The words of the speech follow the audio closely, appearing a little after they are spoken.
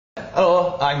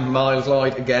Hello, I'm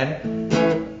Lloyd again,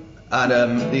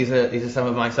 and these are some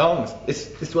of my songs.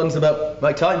 This one's about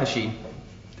my time machine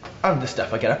and the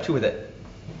stuff I get up to with it.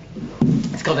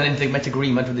 It's called An Interment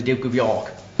Agreement with the Duke of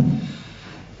York,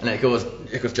 and it goes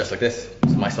just like this.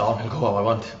 It's my song. It'll go how I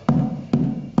want.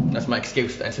 That's my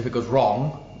excuse. Then, so if it goes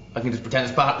wrong, I can just pretend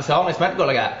it's part of the song. It's meant to go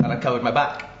like that, and I covered my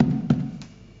back.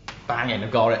 Banging,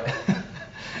 I've got it.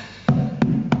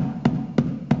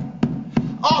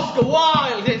 Oscar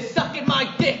Wilde is sucking my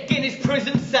dick in his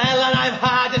prison cell, and I'm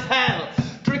hard as hell,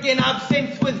 drinking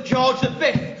absinthe with George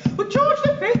V. With George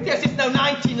V? Yes, it's now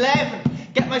 1911.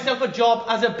 Get myself a job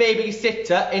as a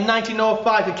babysitter in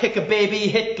 1905 to kick a baby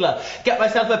Hitler. Get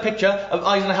myself a picture of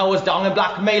Eisenhower's dong and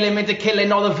blackmail him into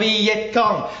killing all the Viet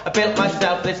Cong. I built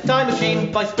myself this time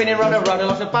machine by spinning round and round a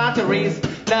lot of batteries.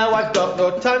 Now I've got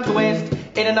no time to waste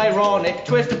in an ironic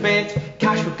twist of fate.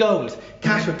 Cash for gold,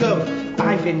 cash for gold.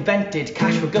 I've invented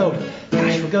cash for gold,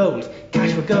 cash for gold,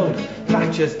 cash for gold.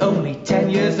 Thatcher's only 10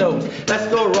 years old. Let's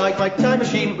go ride my time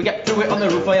machine. We get through it on the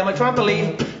roof via my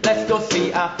trampoline. Let's go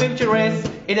see our future is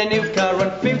in a new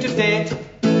current future state.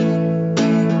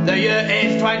 The year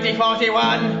is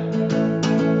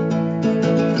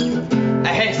 2041.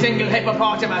 A single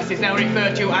hippopotamus is now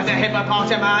referred to as a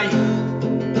hippopotami.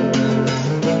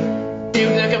 Due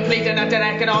to the complete and utter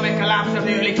economic collapse of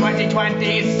the early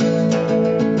 2020s,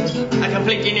 a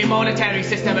completely new monetary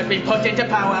system has been put into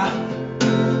power.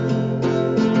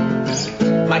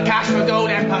 My cash for gold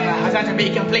empire has had to be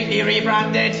completely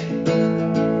rebranded.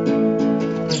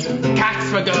 Cats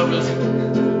for gold.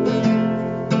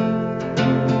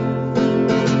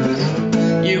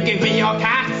 You give me your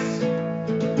cats,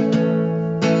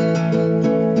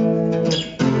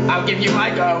 I'll give you my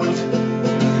gold.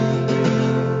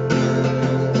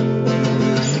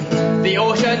 The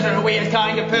oceans are a weird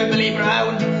kind of purpley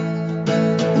brown,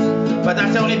 but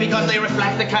that's only because they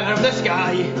reflect the colour of the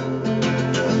sky.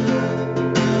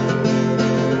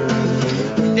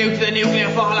 Due to the nuclear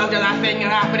fallout of that thing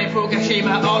that happened in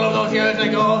Fukushima all of those years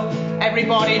ago,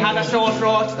 everybody had a sore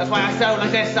throat. That's why I sound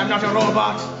like this. I'm not a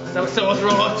robot, so sore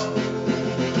throat.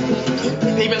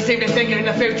 People seem to think that in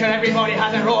the future everybody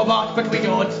has a robot, but we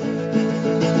don't.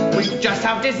 We just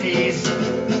have disease.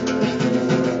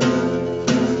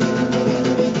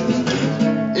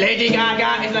 Lady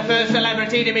Gaga is the first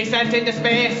celebrity to be sent into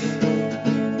space.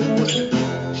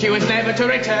 She was never to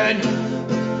return.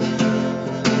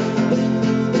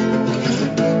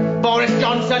 Boris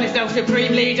Johnson is now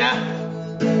Supreme Leader.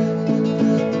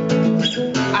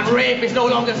 And rape is no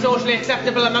longer socially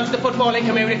acceptable amongst the footballing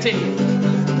community.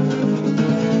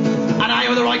 And I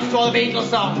own the rights to all the Beatles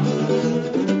songs.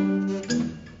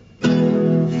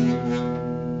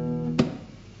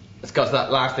 It's because that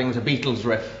last thing was a Beatles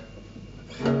riff.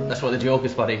 That's what the joke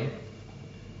is, buddy.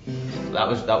 That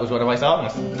was one of my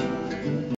songs.